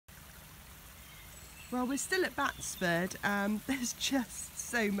Well, we're still at Batsford. There's just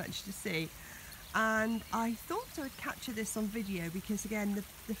so much to see, and I thought I would capture this on video because again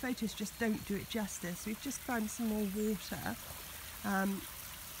the photos just don't do it justice. We've just found some more water.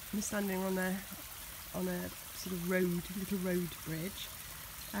 We're standing on a sort of little road bridge,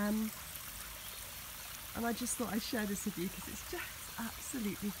 and I just thought I'd share this with you because it's just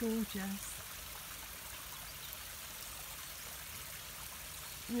absolutely gorgeous.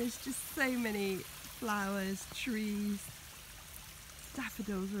 And there's just so many flowers, trees,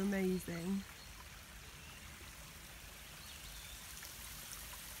 daffodils are amazing.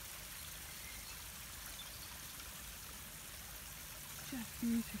 Just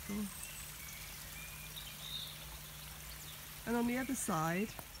beautiful. And on the other side,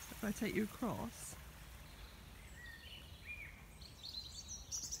 if I take you across,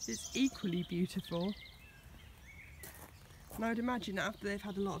 it's equally beautiful. And I would imagine that after they've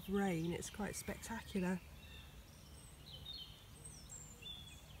had a lot of rain, it's quite spectacular.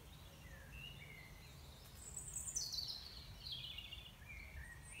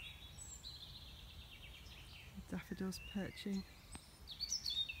 Daffodils perching.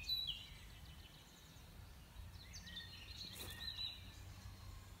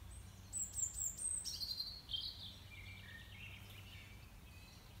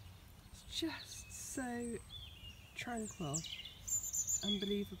 It's just so tranquil,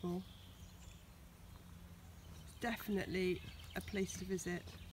 unbelievable. It's definitely a place to visit.